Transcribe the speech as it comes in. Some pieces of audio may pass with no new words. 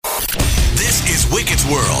Wickett's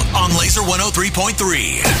World on Laser 103.3.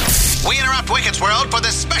 We interrupt Wickett's World for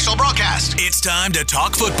this special broadcast. It's time to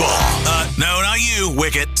talk football. No, not you,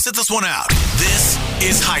 Wickett. Sit this one out. This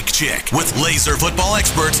is Hike Chick with laser football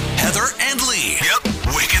experts Heather and Leigh.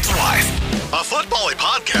 Yep, Wickett's wife. A football-y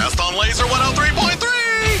podcast on Laser 103.3.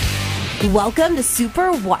 Welcome to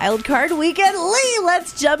Super Wildcard Weekend. Leigh,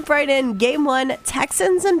 let's jump right in. Game 1,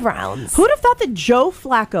 Texans and Browns. Who'd have thought that Joe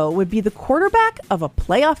Flacco would be the quarterback of a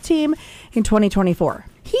playoff team in 2024?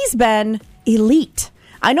 He's been elite.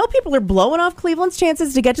 I know people are blowing off Cleveland's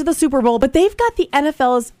chances to get to the Super Bowl, but they've got the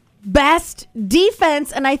NFL's best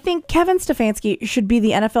defense, and I think Kevin Stefanski should be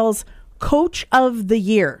the NFL's Coach of the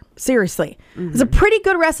Year. Seriously. It's a pretty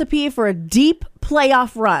good recipe for a deep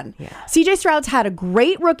playoff run. Yeah. CJ Stroud's had a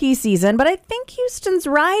great rookie season, but I think Houston's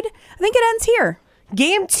ride, I think it ends here.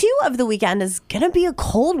 Game 2 of the weekend is going to be a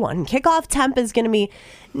cold one. Kickoff temp is going to be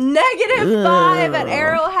 -5 at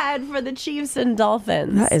Arrowhead for the Chiefs and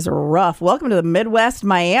Dolphins. That is rough. Welcome to the Midwest,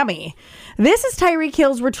 Miami. This is Tyreek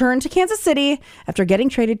Hill's return to Kansas City after getting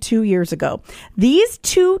traded 2 years ago. These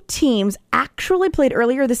two teams actually played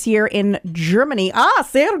earlier this year in Germany.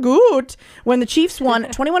 Sehr gut. When the Chiefs won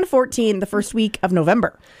 21-14 the first week of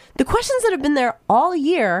November. The questions that have been there all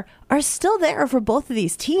year are still there for both of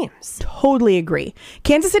these teams. Totally agree.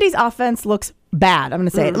 Kansas City's offense looks bad. I'm going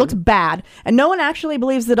to say it looks bad. And no one actually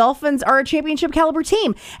believes the Dolphins are a championship caliber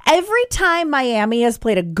team. Every time Miami has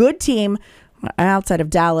played a good team, outside of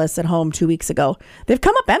Dallas at home 2 weeks ago, they've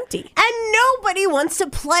come up empty. And nobody wants to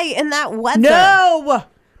play in that weather. No!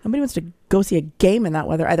 Nobody wants to go see a game in that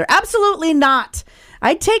weather either. Absolutely not.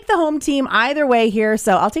 I'd take the home team either way here.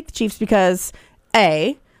 So I'll take the Chiefs because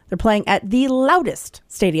A, they're playing at the loudest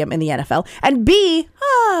stadium in the NFL. And B,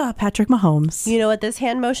 Patrick Mahomes. You know what this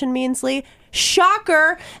hand motion means, Leigh?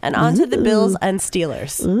 Shocker. And on to the Bills and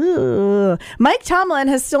Steelers. Ooh. Mike Tomlin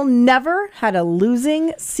has still never had a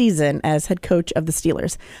losing season as head coach of the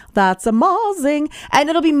Steelers. That's amazing. And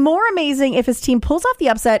it'll be more amazing if his team pulls off the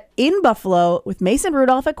upset in Buffalo with Mason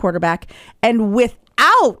Rudolph at quarterback and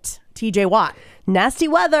without TJ Watt. Nasty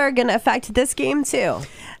weather going to affect this game too.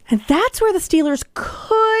 And that's where the Steelers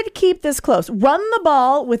could keep this close. Run the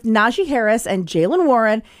ball with Najee Harris and Jalen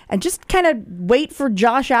Warren and just kind of wait for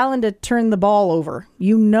Josh Allen to turn the ball over.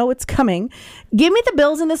 You know it's coming. Give me the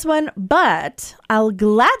Bills in this one, but I'll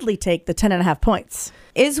gladly take the 10.5 points.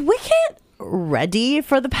 Is Wickett ready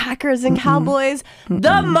for the Packers and Cowboys?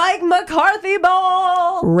 The Mike McCarthy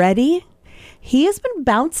Bowl! Ready? He has been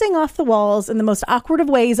bouncing off the walls in the most awkward of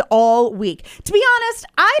ways all week. To be honest,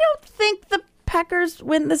 I don't think the Packers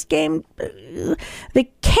win this game.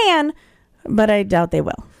 They can, but I doubt they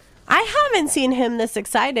will. I haven't seen him this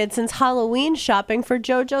excited since Halloween shopping for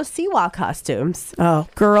JoJo Siwa costumes. Oh,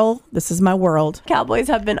 girl, this is my world. Cowboys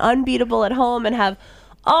have been unbeatable at home and have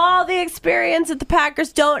all the experience that the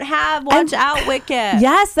Packers don't have. Watch out, Wickett.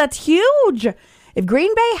 Yes, that's huge. If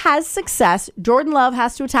Green Bay has success, Jordan Love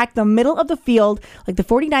has to attack the middle of the field like the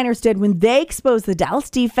 49ers did when they exposed the Dallas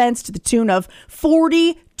defense to the tune of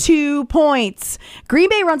 42 points. Green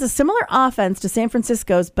Bay runs a similar offense to San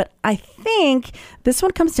Francisco's, but I think this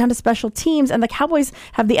one comes down to special teams, and the Cowboys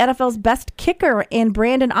have the NFL's best kicker in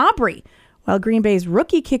Brandon Aubrey, while Green Bay's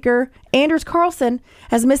rookie kicker, Anders Carlson,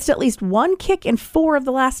 has missed at least one kick in 4 of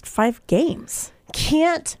the last 5 games.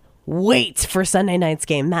 Can't wait for Sunday night's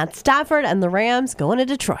game. Matt Stafford and the Rams going to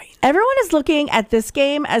Detroit. Everyone is looking at this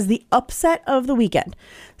game as the upset of the weekend.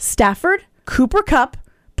 Stafford, Cooper Kupp,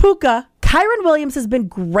 Puka, Kyron Williams has been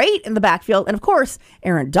great in the backfield, and of course,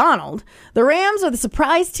 Aaron Donald. The Rams are the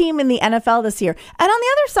surprise team in the NFL this year. And on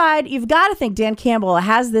the other side, you've got to think Dan Campbell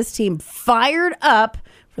has this team fired up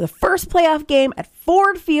for the first playoff game at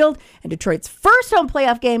Ford Field and Detroit's first home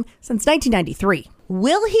playoff game since 1993.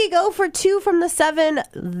 Will he go for 2 from the 7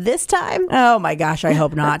 this time? Oh my gosh, I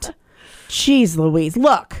hope not. Jeez Louise.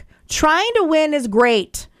 Look, trying to win is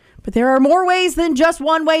great, but there are more ways than just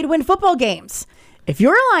one way to win football games. If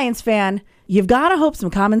you're a Lions fan, you've got to hope some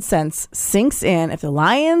common sense sinks in if the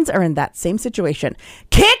Lions are in that same situation.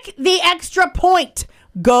 Kick the extra point.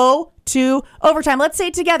 Go to overtime. Let's say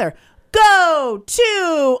it together. Go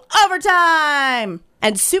to overtime.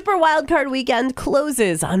 And Super Wildcard Weekend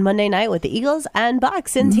closes on Monday night with the Eagles and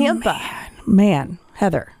Bucks in Tampa. Man,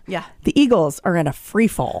 Heather. Yeah. The Eagles are in a free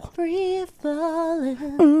fall. Free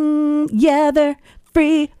falling. Yeah, they're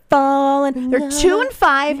free falling. They're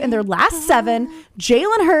 2-5 in their last 7.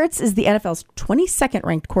 Jalen Hurts is the NFL's 22nd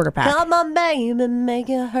ranked quarterback. Come on, baby, make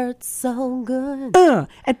it hurt so good.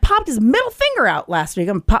 And popped his middle finger out last week.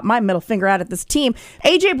 I'm going to pop my middle finger out at this team.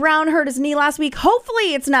 A.J. Brown hurt his knee last week.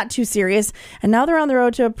 Hopefully it's not too serious. And now they're on the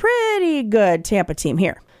road to a pretty good Tampa team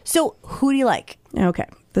here. So who do you like? Okay,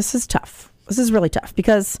 this is tough. This is really tough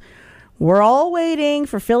because we're all waiting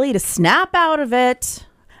for Philly to snap out of it.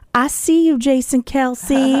 I see you, Jason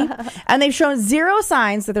Kelsey. And they've shown zero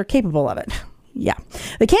signs that they're capable of it. Yeah.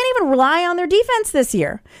 They can't even rely on their defense this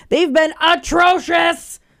year. They've been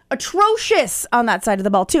atrocious on that side of the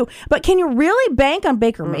ball too. But can you really bank on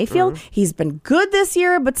Baker Mayfield? He's been good this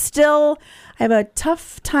year, but still, I have a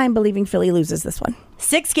tough time believing Philly loses this one.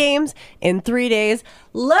 6 games in 3 days.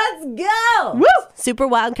 Let's go! Woo! Super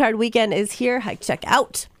Wildcard Weekend is here. Hike check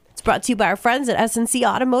out. It's brought to you by our friends at S&C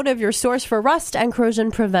Automotive, your source for rust and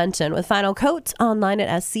corrosion prevention, with final coat online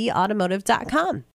at scautomotive.com.